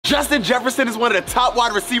Justin Jefferson is one of the top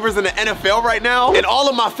wide receivers in the NFL right now, and all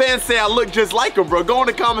of my fans say I look just like him, bro. Go in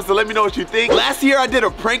the comments and let me know what you think. Last year, I did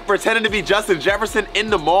a prank pretending to be Justin Jefferson in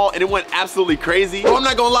the mall, and it went absolutely crazy. So I'm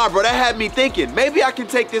not gonna lie, bro, that had me thinking, maybe I can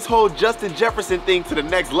take this whole Justin Jefferson thing to the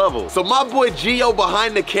next level. So my boy Gio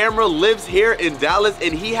behind the camera lives here in Dallas,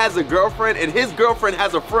 and he has a girlfriend, and his girlfriend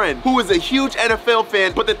has a friend who is a huge NFL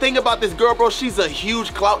fan. But the thing about this girl, bro, she's a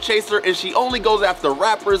huge clout chaser, and she only goes after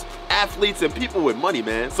rappers, athletes, and people with money,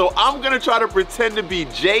 man. So I'm gonna try to pretend to be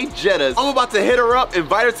Jjettas. I'm about to hit her up,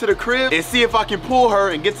 invite her to the crib, and see if I can pull her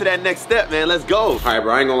and get to that next step, man. Let's go. All right,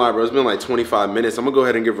 bro, I ain't gonna lie, bro. It's been like 25 minutes. I'm gonna go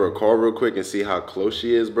ahead and give her a call real quick and see how close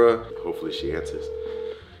she is, bro. Hopefully she answers.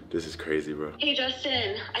 This is crazy, bro. Hey,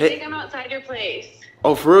 Justin. I think I'm outside your place.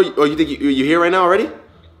 Oh, for real? Oh, you think you here right now already?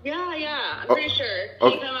 Yeah. I'm pretty sure.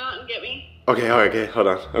 Can you come out and get me? Okay, all right, okay. Hold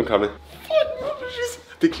on. I'm coming. I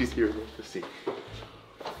think she's here, bro. Let's see.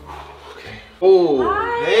 Oh,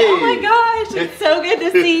 hi. Hey. Oh my gosh, it's so good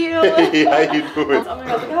to see you. Hey, how you doing? Oh my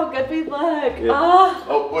god, look how good we look. Yeah.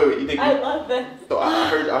 Oh, wait, you think I love this. So I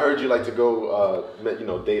heard you like to go, you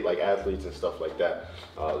know, date like athletes and stuff like that.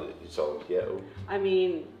 So yeah. I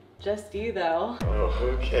mean, just you though.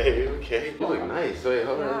 Oh, okay. You look nice. So wait,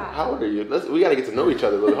 hold on. Yeah. How old are you? We gotta get to know each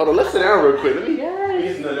other a little. Hold on, let's sit down real quick. Let me Yes.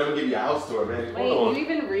 let me give you a house tour, man. Wait, you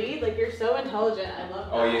even read? Like, you're so intelligent. I love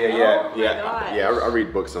that. Oh yeah. Oh my gosh. Yeah, I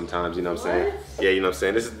read books sometimes, you know what I'm saying? What? Yeah, you know what I'm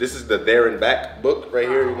saying? This is the There and Back book right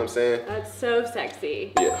here, you know what I'm saying? That's so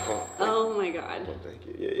sexy. Yeah. Oh my god. Thank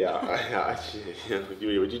you.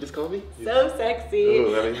 Would you just call me? So sexy.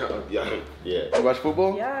 Ooh, I mean, yeah. You watch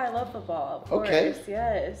football? Yeah, I love football. Of course. Okay.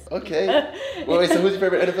 Yes. Okay. Well, wait, so who's your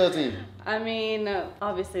favorite NFL team? I mean,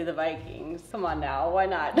 obviously the Vikings. Come on now, why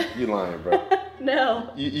not? You lying, bro.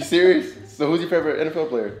 No. You serious? So who's your favorite NFL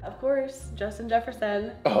player? Of course, Justin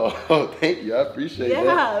Jefferson. Oh, thank you. I appreciate that.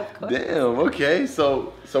 Yeah, of course. Damn, okay.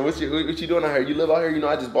 So what you doing out here? You live out here? You know,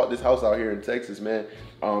 I just bought this house out here in Texas, man.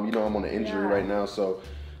 You know, I'm on an injury right now, so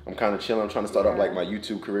I'm kind of chilling. I'm trying to start up like my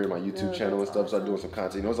YouTube career, my YouTube channel and stuff. Start doing some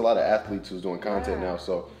content. You know, there's a lot of athletes who's doing content now,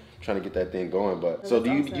 so trying to get that thing going. But so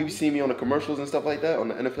do you see me on the commercials and stuff like that, on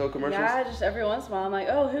the NFL commercials? Yeah, just every once in a while I'm like,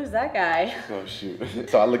 oh, who's that guy? Oh shoot.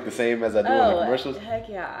 So I look the same as I do on the commercials? Heck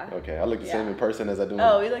yeah. Okay, I look the same in person as I do.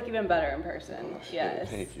 Oh, we look even better in person. Yes.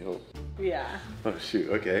 Thank you. Yeah. Oh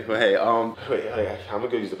shoot. Okay. Well, hey, wait, I'm gonna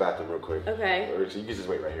go use the bathroom real quick. Okay. So you can just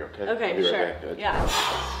wait right here, okay? Okay, I'll be sure. right back. Yeah.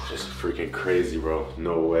 Just freaking crazy, bro.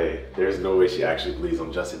 No way. There's no way she actually believes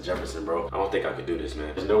I'm Justin Jefferson, bro. I don't think I could do this,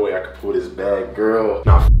 man. There's no way I could pull this bag, girl.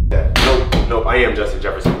 Nah, that. Nope. I am Justin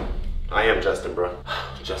Jefferson. I am Justin, bro.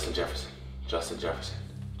 Justin Jefferson. Justin Jefferson.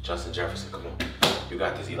 Come on. You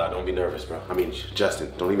got this, Eli. Don't be nervous, bro. I mean,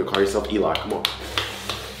 Justin. Don't even call yourself Eli. Come on.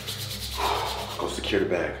 Go secure the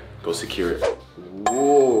bag. Go secure it.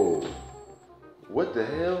 Whoa. What the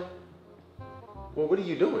hell? Well, what are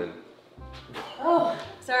you doing? Oh,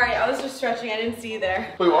 sorry. I was just stretching. I didn't see you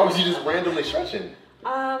there. Wait, why was you just randomly stretching?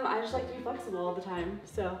 I just like to be flexible all the time,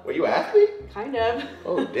 so. Were you an athlete? Kind of.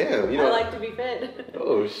 Oh, damn. You know. I like to be fit.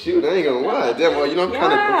 Oh, shoot. I ain't gonna lie. Damn, well, you know, I'm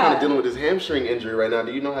kind of dealing with this hamstring injury right now.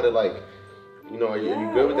 Do you know how to, like, you know, are you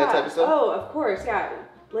good with that type of stuff? Oh, of course, yeah.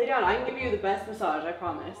 Lay down. I can give you the best massage, I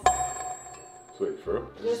promise. Wait, for real?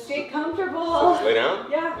 Just get comfortable. So just lay down?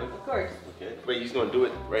 Yeah, of course. Okay. Wait, you just gonna do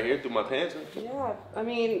it right here through my pants? Yeah, I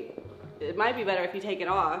mean, it might be better if you take it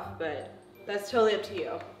off, but that's totally up to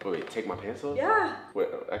you. Wait, take my pants off? Yeah. Wait,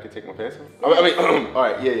 I can take my pants off? I mean, all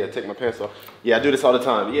right, yeah, take my pants off. Yeah, I do this all the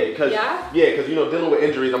time. Yeah, because you know, dealing with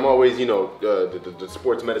injuries, I'm always, you know, the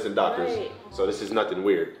sports medicine doctors. Right. So this is nothing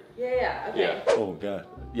weird. Yeah, okay. Yeah. Oh God.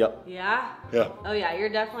 Yep. Yeah? Yeah. Oh yeah, you're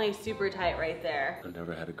definitely super tight right there. I've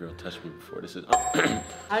never had a girl touch me before. This is.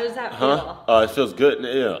 How does that feel? It feels good.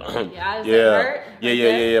 Yeah. Yeah. Does it hurt?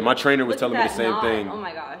 Yeah. My trainer was Look telling at me the same that knot. thing. Oh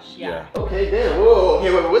my gosh. Yeah. Okay, damn. Whoa.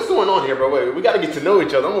 Okay, wait. What's going on here, bro? Wait. We gotta get to know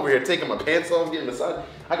each other. I'm over here taking my pants off, getting massage.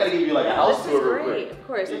 I gotta give you like a house tour real quick. Of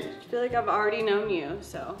course. I feel like I've already known you,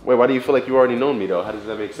 so. Wait, why do you feel like you already known me though? How does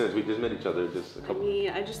that make sense? We just met each other just a couple. I mean,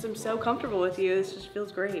 I just am so comfortable with you. This just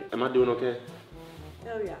feels great. Am I doing okay?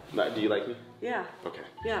 Oh yeah. Do you like me? Yeah. Okay.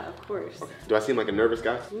 Yeah, of course. Okay. Do I seem like a nervous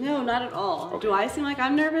guy? No, not at all. Okay. Do I seem like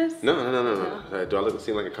I'm nervous? No. Do I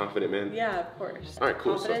seem like a confident man? Yeah, of course. All right,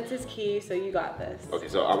 cool. Confidence is key, so you got this. Okay,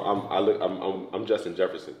 so I'm Justin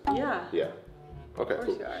Jefferson. Yeah. Yeah. Okay. Of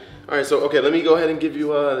course you are. All right, so let me go ahead and give you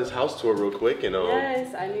this house tour real quick, and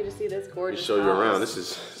yes, I need to see this gorgeous show you house. around. This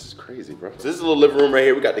is crazy, bro. So this is a little living room right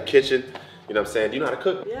here. We got the kitchen. You know what I'm saying? Do you know how to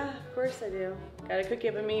cook? Yeah, of course I do. Gotta cook you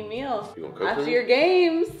up a mean meal. You gonna cook after for me? your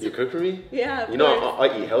games. You cook for me? Yeah, of You know,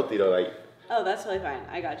 course. I eat healthy though, like. Oh, that's totally fine.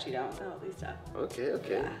 I got you. Don't healthy stuff. Okay.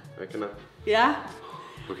 Yeah. I can. Yeah?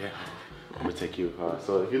 Okay. I'm gonna take you.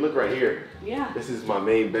 So if you look right here, Yeah. this is my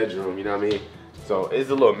main bedroom. You know what I mean? So it's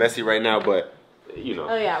a little messy right now, but you know.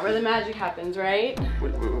 Oh yeah, where the magic happens, right?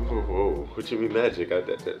 Whoa, what you mean magic?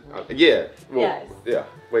 Yeah. Well, Yes. Yeah.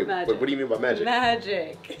 Wait, Magic. what do you mean by magic?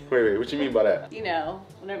 Magic. Wait, what you mean by that? You know,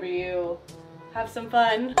 whenever you have some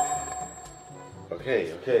fun.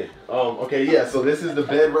 Okay. Okay, yeah, so this is the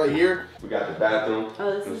bed right here. We got the bathroom.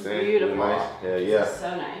 Oh, this You know is what I'm saying? beautiful. Nice. Yeah. This is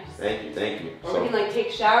so nice. Thank you. Or we can like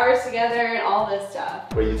take showers together and all this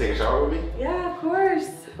stuff. Wait, you take a shower with me? Yeah, of course.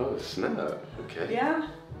 Oh, snap. Okay. Yeah.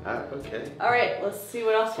 Okay. All right, let's see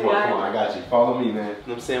what else we Come got. on, I got you. Follow me, man. You know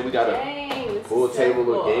what I'm saying? We got a pool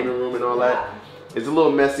table, a gaming room, and all that. It's a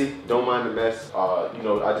little messy. Don't mind the mess. You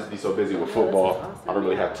know, I just be so busy with football. Awesome. I don't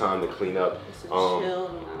really have time to clean up.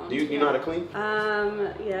 Do you know how to clean?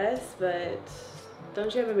 Yes, but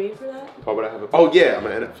don't you have a maid for that? Why would I have a? Oh yeah, I'm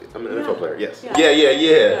an NFL player. Yes. Yeah.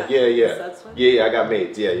 Yeah. That's fine. Yeah, I got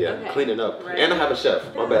maids. Yeah. Okay. Cleaning up, Right. and I have a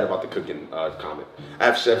chef. My bad about the cooking comment. I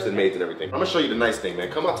have chefs and maids and everything. I'm gonna show you the nice thing,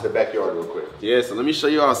 man. Come out to the backyard real quick. Yeah, so let me show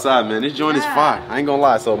you outside, man. This joint is fire. I ain't gonna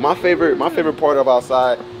lie. So my favorite part of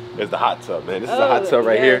outside is the hot tub, man. This is a hot tub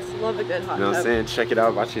right here. Love a good hot tub. You know what I'm saying? Check it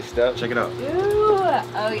out. Watch your step. Check it out. Ooh.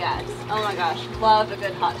 Oh yes. Oh my gosh. Love a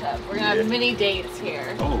good hot tub. We're gonna have mini dates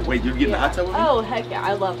here. Oh wait, you're getting the hot tub with me? Oh heck yeah.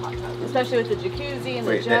 I love hot tubs. Especially with the jacuzzi and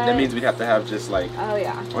the Wait, jet. that means we'd have to have just like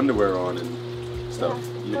underwear on and stuff.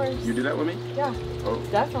 Yeah, you do that with me? Yeah. Oh.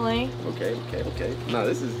 Definitely. Okay. No,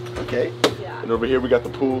 this is okay. Yeah. And over here we got the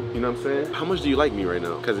pool, you know what I'm saying? How much do you like me right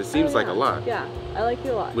now? Because it seems like a lot. Yeah, I like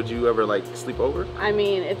you a lot. Would you ever like sleep over? I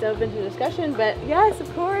mean, it's open to discussion, but yes,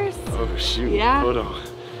 of course. Oh shoot. Yeah. Hold on.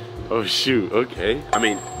 Oh shoot, okay. I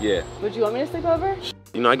mean, yeah. Would you want me to sleep over?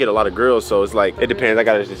 You know, I get a lot of girls, so it's like, it depends. I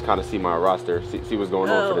gotta just kind of see my roster, see what's going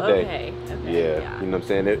on for the day. Okay. Yeah, you know what I'm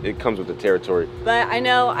saying? It comes with the territory. But I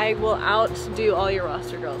know I will outdo all your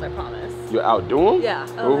roster girls, I promise. You outdo them? Yeah.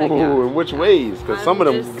 Oh, heck yeah. In which ways? Because some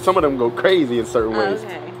of them go crazy in certain ways.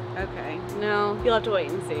 Okay. No, you'll have to wait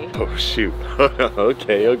and see. Oh shoot.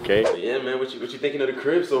 Okay. So yeah, man, what you thinking of the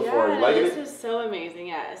crib so far? You liking it? This is so amazing,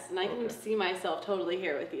 yes. And I can see myself totally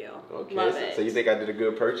here with you. Okay. Love it. So you think I did a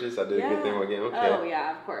good purchase? I did a good thing again? Okay. Oh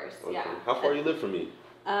yeah, of course. Okay. Yeah. How far you live from me?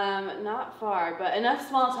 Not far, but enough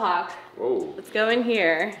small talk. Whoa. Let's go in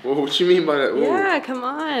here. Whoa, what you mean by that? Whoa. Yeah, come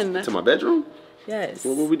on. To my bedroom? Yes.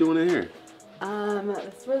 What we doing in here?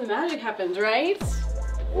 That's where the magic happens, right?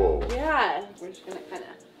 Whoa. Yeah. We're just gonna kind of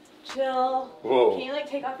chill. Whoa. Can you like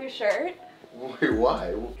take off your shirt? Wait,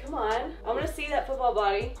 why? Come on. I want to see that football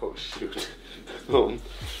body. Oh shoot. Oh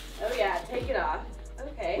yeah, take it off.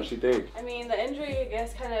 Okay. What you think? I mean, the injury, I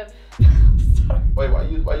guess, kind of. Wait, why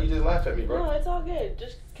you just laugh at me, bro? No, it's all good.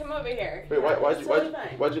 Just come over here. Wait,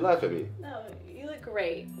 why'd you laugh at me? No, you look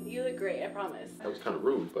great. You look great. I promise. That was kind of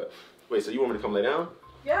rude, but wait. So you want me to come lay down?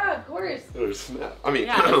 Yeah, of course. Oh snap! I mean,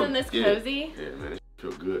 yeah, isn't this cozy? Yeah, man, it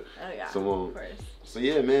feel good. Oh yeah. So of course. So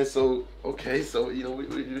yeah, man. So okay, so you know, what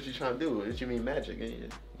you trying to do? What you mean magic?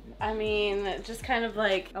 I mean, just kind of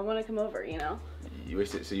like I want to come over, you know.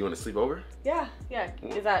 So you want to sleep over? Yeah.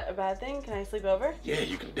 Is that a bad thing? Can I sleep over? Yeah,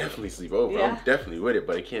 you can definitely sleep over. Yeah. I'm definitely with it,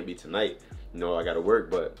 but it can't be tonight. You know, I gotta work,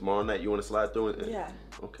 but tomorrow night you want to slide through it? Yeah.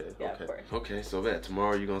 Okay. Yeah, of course. Okay, so that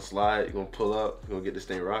tomorrow you're gonna slide, you're gonna pull up, you're gonna get this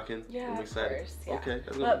thing rocking. Yeah, I'm excited. of course. Yeah. Okay.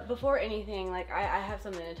 That's but before anything, like I have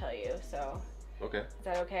something to tell you. So. Okay. Is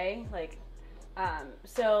that okay? Like,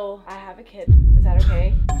 so I have a kid. Is that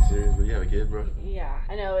okay? Seriously, you have a kid, bro? Yeah,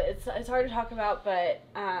 I know it's hard to talk about, but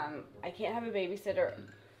I can't have a babysitter.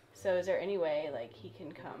 So is there any way like he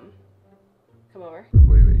can come over?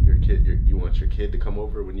 Wait, your kid? You want your kid to come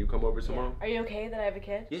over when you come over tomorrow? Yeah. Are you okay that I have a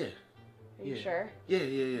kid? Yeah. Are you sure?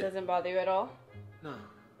 Yeah. Doesn't bother you at all? No.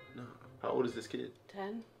 How old is this kid?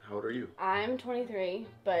 10. How old are you? I'm 23,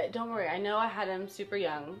 but don't worry. I know I had him super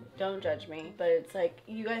young. Don't judge me. But it's like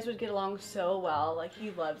you guys would get along so well. Like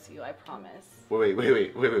he loves you. I promise. Wait.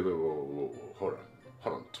 Whoa. Hold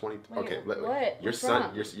on. 20. Wait, okay. What? Your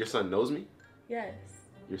son knows me? Yes.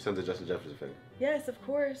 Your son's a Justin Jefferson fan? Yes, of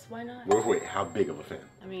course. Why not? Wait, how big of a fan?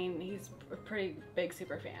 I mean, he's a pretty big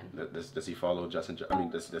super fan. Does he follow Justin?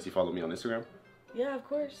 Does he follow me on Instagram? Yeah, of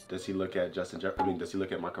course. Does he look at does he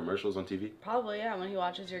look at my commercials on TV? Probably, yeah. When he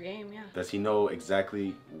watches your game, yeah. Does he know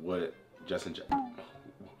exactly what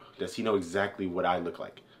does he know exactly what I look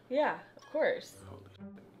like? Yeah, of course.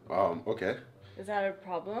 Okay. Is that a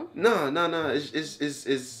problem? No.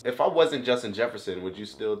 It's if I wasn't Justin Jefferson, would you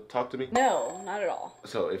still talk to me? No, not at all.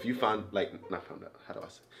 So if you found not found out, how do I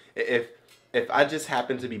say? If I just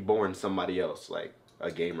happened to be born somebody else, like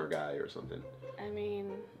a gamer guy or something. I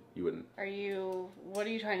mean. You wouldn't. What are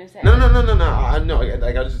you trying to say? No. I know.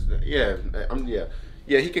 Like I just, yeah.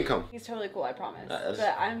 Yeah, he can come. He's totally cool, I promise.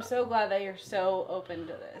 But I'm so glad that you're so open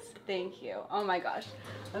to this. Thank you. Oh my gosh.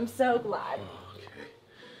 I'm so glad.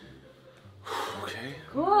 Okay.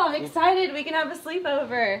 Cool, I'm excited. We can have a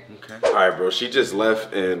sleepover. Okay. All right, bro. She just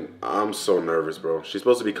left, and I'm so nervous, bro. She's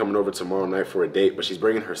supposed to be coming over tomorrow night for a date, but she's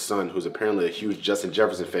bringing her son, who's apparently a huge Justin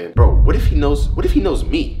Jefferson fan. Bro, what if he knows? What if he knows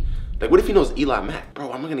me? Like, what if he knows Eli Mack?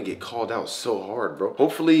 Bro, I'm gonna get called out so hard, bro.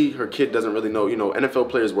 Hopefully, her kid doesn't really know. You know, NFL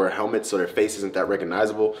players wear helmets, so their face isn't that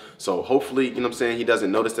recognizable. So hopefully, you know what I'm saying, he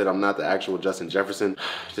doesn't notice that I'm not the actual Justin Jefferson.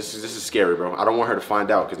 This is scary, bro. I don't want her to find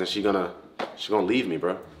out, because then she's gonna leave me,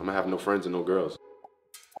 bro. I'm gonna have no friends and no girls.